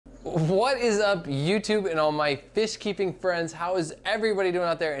What is up, YouTube and all my fish keeping friends? How is everybody doing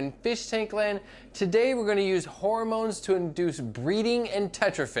out there in fish tank land? Today we're going to use hormones to induce breeding in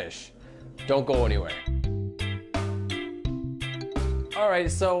Tetra fish. Don't go anywhere. Alright,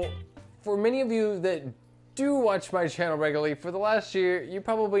 so for many of you that do watch my channel regularly, for the last year, you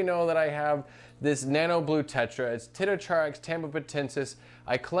probably know that I have this Nano blue Tetra. It's Tetras tambopatensis.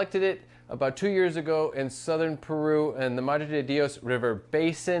 I collected it about 2 years ago in southern Peru in the Madre de Dios River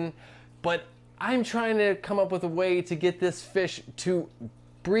Basin, but I'm trying to come up with a way to get this fish to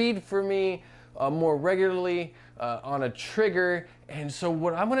breed for me more regularly on a trigger. And so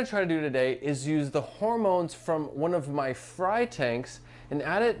what I'm going to try to do today is use the hormones from one of my fry tanks and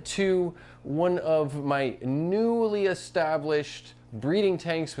add it to one of my newly established breeding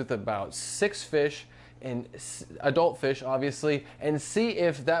tanks with about 6 fish and adult fish, obviously, and see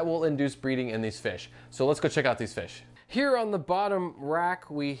if that will induce breeding in these fish. So let's go check out these fish. Here on the bottom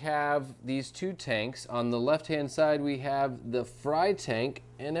rack we have these 2 tanks. On the left hand side we have the fry tank,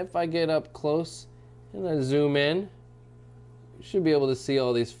 and if I get up close and I zoom in, you should be able to see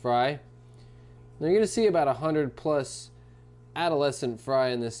all these fry. Now you're going to see about 100 plus adolescent fry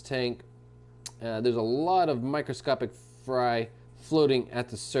in this tank. There's a lot of microscopic fry floating at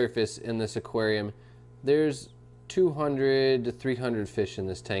the surface in this aquarium. There's 200 to 300 fish in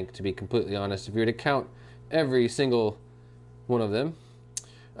this tank, to be completely honest, if you were to count every single one of them.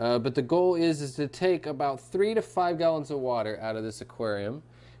 But the goal is to take about 3 to 5 gallons of water out of this aquarium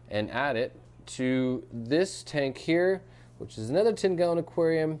and add it to this tank here, which is another 10-gallon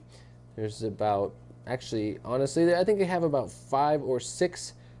aquarium. There's about, actually, honestly, I think I have about 5 or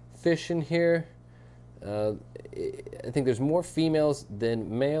 6 fish in here. I think there's more females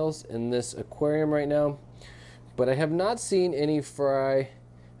than males in this aquarium right now, but I have not seen any fry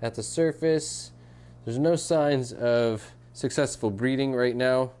at the surface. There's no signs of successful breeding right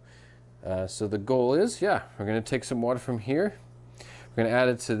now. So the goal is, we're going to take some water from here. We're going to add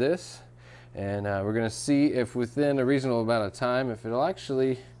it to this, and we're going to see if within a reasonable amount of time, if it'll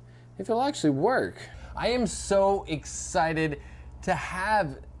actually work. I am so excited to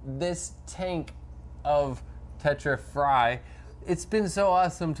have this tank of Tetra fry. It's been so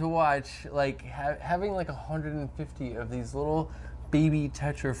awesome to watch, like having like 150 of these little baby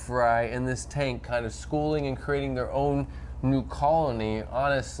Tetra fry in this tank, kind of schooling and creating their own new colony.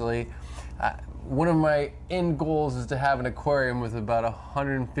 Honestly, one of my end goals is to have an aquarium with about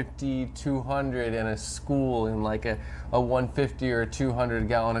 150, 200 and a school in like a 150 or 200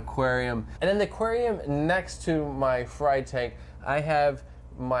 gallon aquarium. And then the aquarium next to my fry tank, I have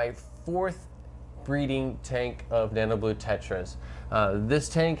my 4th breeding tank of Nano Blue Tetras. This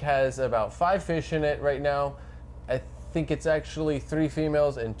tank has about 5 fish in it right now. I think it's actually 3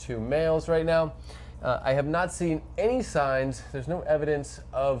 females and 2 males right now. I have not seen any signs, there's no evidence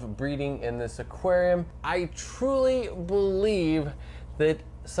of breeding in this aquarium. I truly believe that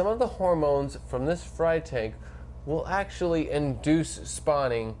some of the hormones from this fry tank will actually induce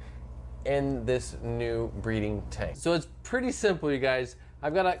spawning in this new breeding tank. So it's pretty simple, you guys.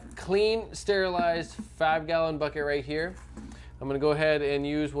 I've got a clean, sterilized 5-gallon bucket right here. I'm gonna go ahead and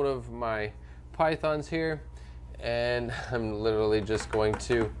use one of my pythons here, and I'm literally just going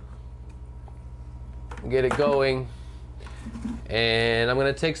to get it going. And I'm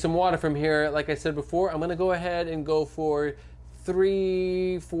gonna take some water from here. Like I said before, I'm gonna go ahead and go for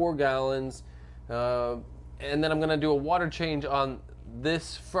 3-4 gallons. And then I'm gonna do a water change on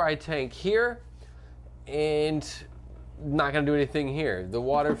this fry tank here, and not gonna do anything here. The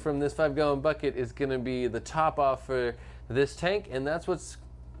water from this 5-gallon bucket is gonna be the top off for this tank, and that's what's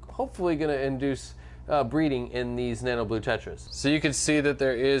hopefully gonna induce breeding in these Nano Blue Tetras. So you can see that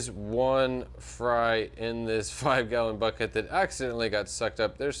there is one fry in this 5-gallon bucket that accidentally got sucked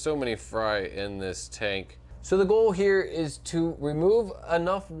up. There's so many fry in this tank. So the goal here is to remove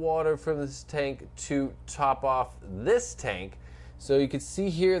enough water from this tank to top off this tank. So you can see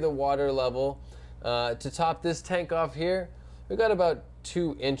here the water level. To top this tank off here, we've got about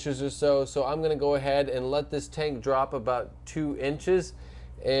 2 inches or so. So I'm gonna go ahead and let this tank drop about 2 inches,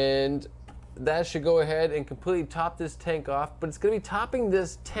 and that should go ahead and completely top this tank off. But it's gonna be topping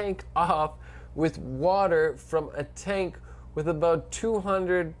this tank off with water from a tank with about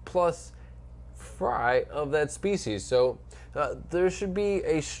 200 plus fry of that species. So there should be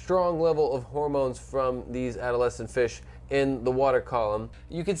a strong level of hormones from these adolescent fish in the water column.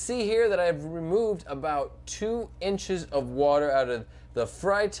 You can see here that I've removed about 2 inches of water out of the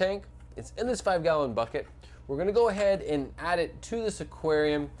fry tank. It's in this 5-gallon bucket. We're gonna go ahead and add it to this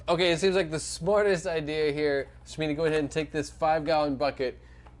aquarium. Okay, it seems like the smartest idea here is for me to go ahead and take this 5-gallon bucket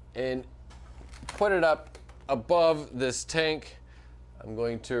and put it up above this tank. I'm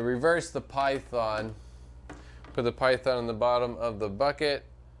going to reverse the python, put the python on the bottom of the bucket,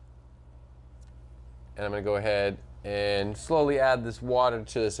 and I'm going to go ahead and slowly add this water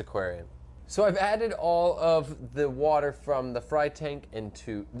to this aquarium. So I've added all of the water from the fry tank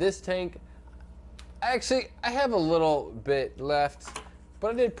into this tank. Actually, I have a little bit left,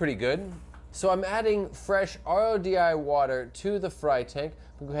 but I did pretty good. So I'm adding fresh RODI water to the fry tank.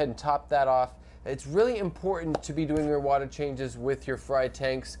 I'll go ahead and top that off. It's really important to be doing your water changes with your fry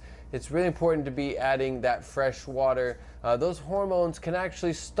tanks. It's really important to be adding that fresh water. Those hormones can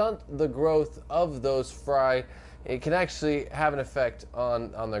actually stunt the growth of those fry. It can actually have an effect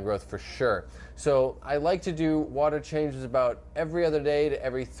on their growth for sure. So I like to do water changes about every other day to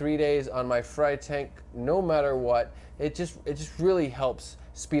every 3 days on my fry tank, no matter what. It just really helps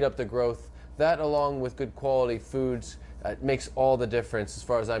speed up the growth. That, along with good quality foods, makes all the difference as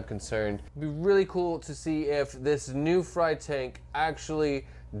far as I'm concerned. It'd be really cool to see if this new fry tank actually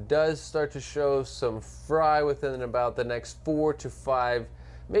does start to show some fry within about the next 4 to 5,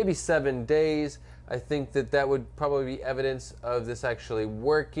 maybe 7 days. I think that would probably be evidence of this actually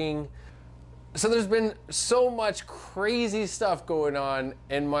working. So there's been so much crazy stuff going on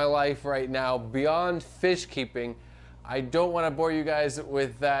in my life right now beyond fish keeping. I don't want to bore you guys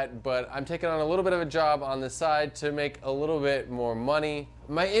with that, but I'm taking on a little bit of a job on the side to make a little bit more money.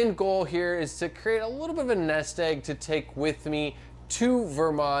 My end goal here is to create a little bit of a nest egg to take with me to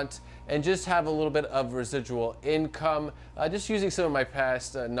Vermont and just have a little bit of residual income, just using some of my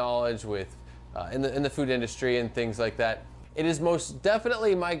past knowledge with in the food industry and things like that. It is most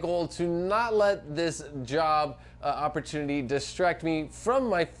definitely my goal to not let this job opportunity distract me from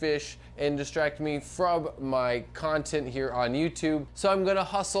my fish and distract me from my content here on YouTube. So I'm gonna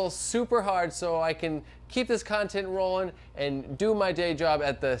hustle super hard so I can keep this content rolling and do my day job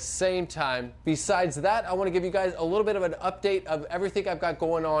at the same time. Besides that, I want to give you guys a little bit of an update of everything I've got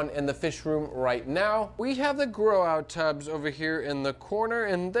going on in the fish room right now. We have the grow out tubs over here in the corner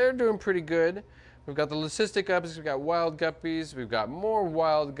and they're doing pretty good. We've got the leucistic guppies, we've got wild guppies, we've got more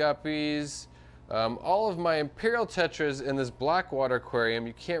wild guppies. All of my imperial tetras in this blackwater aquarium.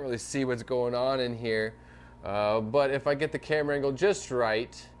 You can't really see what's going on in here, but if I get the camera angle just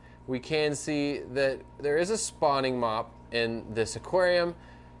right, we can see that there is a spawning mop in this aquarium.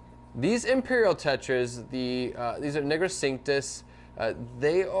 These imperial tetras, these are nigrocinctus.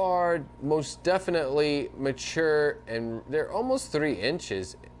 They are most definitely mature and they're almost 3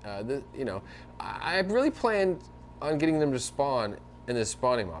 inches. You know, I really planned on getting them to spawn in this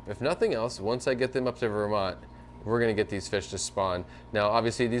spawning mop. If nothing else, once I get them up to Vermont, we're gonna get these fish to spawn. Now,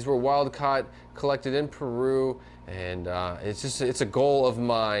 obviously, these were wild caught, collected in Peru, and it's a goal of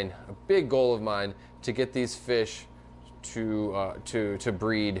mine, a big goal of mine, to get these fish to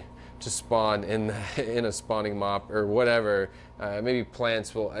breed, to spawn in a spawning mop or whatever. Maybe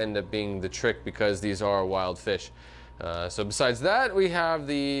plants will end up being the trick because these are wild fish. So besides that, we have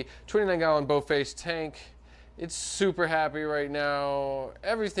the 29-gallon bow-faced tank. It's super happy right now.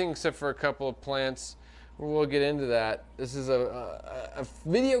 Everything except for a couple of plants. We'll get into that. This is a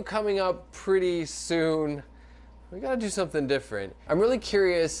video coming up pretty soon. We gotta do something different. I'm really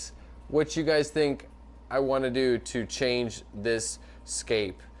curious what you guys think I want to do to change this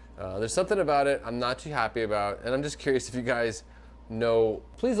scape. There's something about it I'm not too happy about, and I'm just curious if you guys know.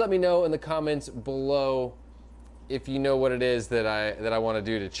 Please let me know in the comments below if you know what it is that I want to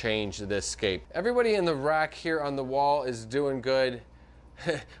do to change this scape. Everybody in the rack here on the wall is doing good.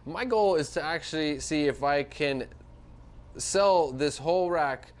 My goal is to actually see if I can sell this whole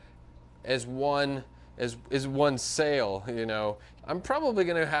rack as one sale, you know. I'm probably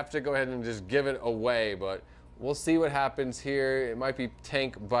gonna have to go ahead and just give it away, but we'll see what happens here. It might be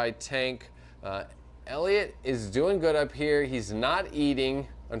tank by tank. Elliot is doing good up here. He's not eating,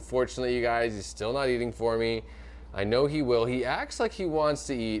 unfortunately, you guys. He's still not eating for me. I know he will. He acts like he wants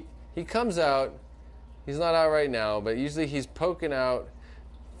to eat. He comes out. He's not out right now, but usually he's poking out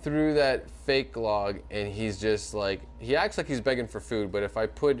through that fake log, and he's just like, he acts like he's begging for food, but if I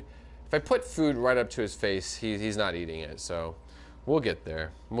put food right up to his face, he's not eating it. So we'll get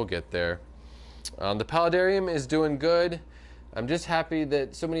there. We'll get there. The paludarium is doing good. I'm just happy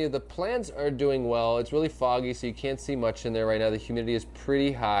that so many of the plants are doing well. It's really foggy, so you can't see much in there right now. The humidity is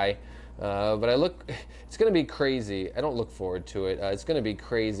pretty high. But it's gonna be crazy. I don't look forward to it. It's gonna be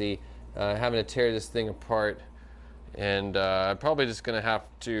crazy having to tear this thing apart, and I'm probably just gonna have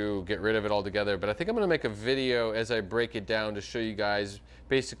to get rid of it altogether. But I think I'm gonna make a video as I break it down to show you guys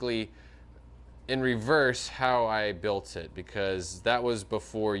basically in reverse how I built it, because that was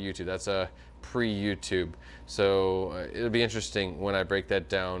before YouTube. That's a pre-YouTube. So it'll be interesting when I break that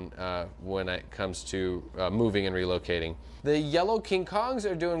down when it comes to moving and relocating. The yellow King Kongs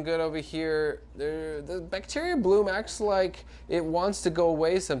are doing good over here. The bacteria bloom acts like it wants to go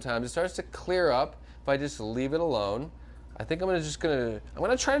away sometimes. It starts to clear up if I just leave it alone. I think I'm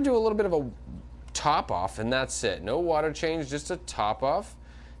gonna try to do a little bit of a top off, and that's it. No water change, just a top off,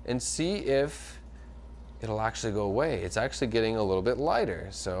 and see if it'll actually go away. It's actually getting a little bit lighter,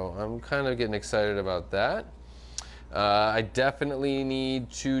 so I'm kind of getting excited about that. I definitely need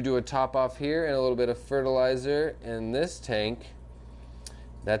to do a top off here and a little bit of fertilizer in this tank.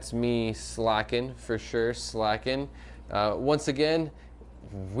 That's me slacking, for sure, slacking. Once again,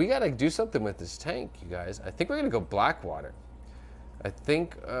 we gotta do something with this tank, you guys. I think we're gonna go black water. I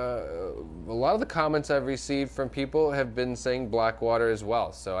think a lot of the comments I've received from people have been saying black water as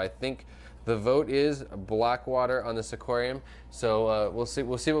well. So I think the vote is black water on this aquarium. So we'll see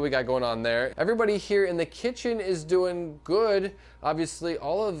what we got going on there. Everybody here in the kitchen is doing good. Obviously,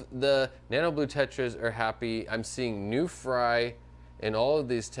 all of the Nano Blue Tetras are happy. I'm seeing new fry in all of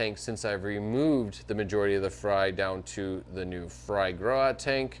these tanks since I've removed the majority of the fry down to the new fry grow out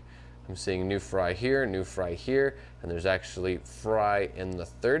tank. I'm seeing new fry here, and there's actually fry in the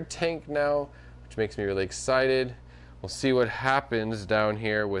third tank now, which makes me really excited. We'll see what happens down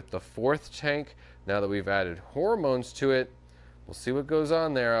here with the fourth tank now that we've added hormones to it. We'll see what goes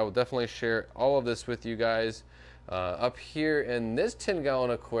on there. I will definitely share all of this with you guys. Up here in this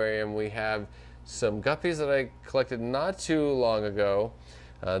 10-gallon aquarium, we have some guppies that I collected not too long ago.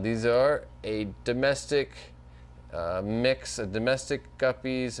 These are a domestic mix, domestic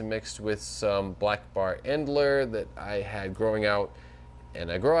guppies mixed with some black bar endler that I had growing out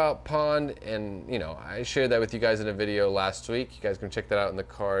in a grow out pond, and you know, I shared that with you guys in a video last week. You guys can check that out in the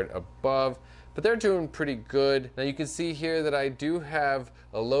card above, but they're doing pretty good. Now you can see here that I do have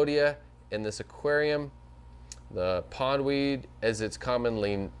Alodia in this aquarium, the pondweed as it's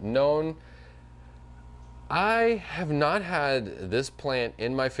commonly known. I have not had this plant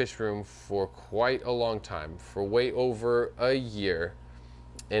in my fish room for quite a long time, for way over a year.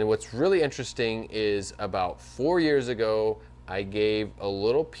 And what's really interesting is about 4 years ago, I gave a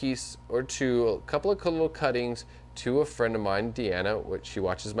little piece or two, a couple of little cuttings to a friend of mine, Deanna, which she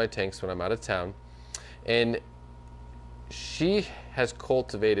watches my tanks when I'm out of town. And she has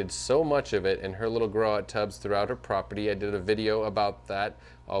cultivated so much of it in her little grow out tubs throughout her property. I did a video about that.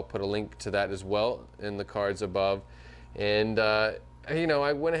 I'll put a link to that as well in the cards above. And you know,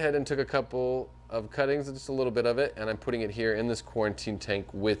 I went ahead and took a couple of cuttings, just a little bit of it, and I'm putting it here in this quarantine tank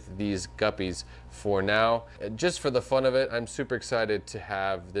with these guppies for now. Just for the fun of it, I'm super excited to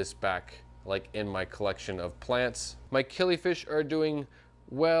have this back like in my collection of plants. My killifish are doing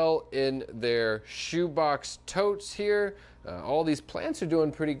well in their shoebox totes here. All these plants are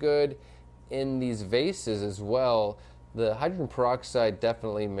doing pretty good in these vases as well. The hydrogen peroxide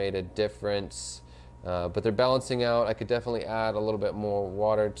definitely made a difference, but they're balancing out. I could definitely add a little bit more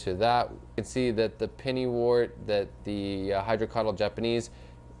water to that. You can see that the pennywort, that the hydrocotyl Japanese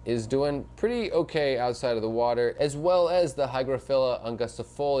is doing pretty okay outside of the water, as well as the Hygrophila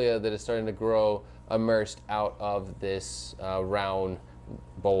angustifolia that is starting to grow immersed out of this round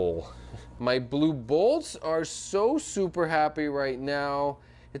bowl. My blue bolts are so super happy right now.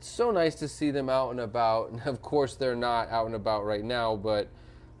 It's so nice to see them out and about. And of course they're not out and about right now, but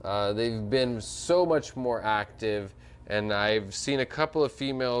they've been so much more active, and I've seen a couple of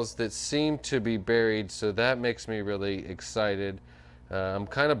females that seem to be buried, so that makes me really excited. I'm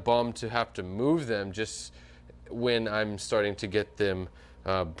kind of bummed to have to move them just when I'm starting to get them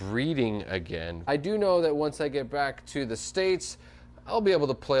breeding again. I do know that once I get back to the States, I'll be able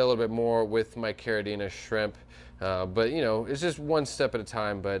to play a little bit more with my Caridina shrimp. But you know, it's just one step at a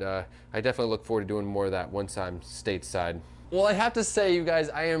time, but I definitely look forward to doing more of that once I'm stateside. Well, I have to say, you guys,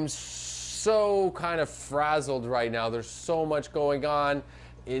 I am so kind of frazzled right now. There's so much going on.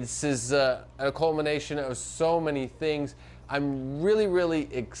 This is a culmination of so many things. I'm really, really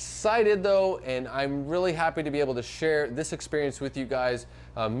excited though, and I'm really happy to be able to share this experience with you guys.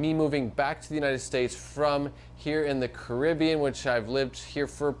 Me moving back to the United States from here in the Caribbean, which I've lived here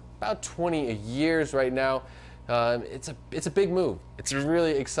for about 20 years right now. It's a big move. It's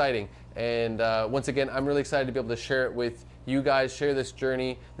really exciting, and once again, I'm really excited to be able to share it with you guys, share this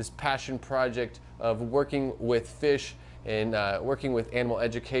journey, this passion project of working with fish and working with animal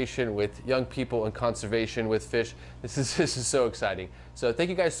education, with young people and conservation with fish. This is so exciting. So thank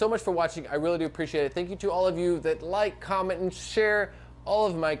you guys so much for watching. I really do appreciate it. Thank you to all of you that like, comment, and share all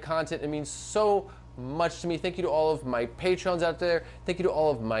of my content. It means so much to me. Thank you to all of my Patrons out there. Thank you to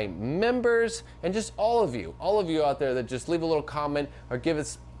all of my members, and just all of you out there that just leave a little comment or give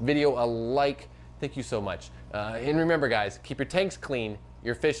this video a like. Thank you so much. And remember, guys, keep your tanks clean,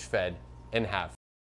 your fish fed, and have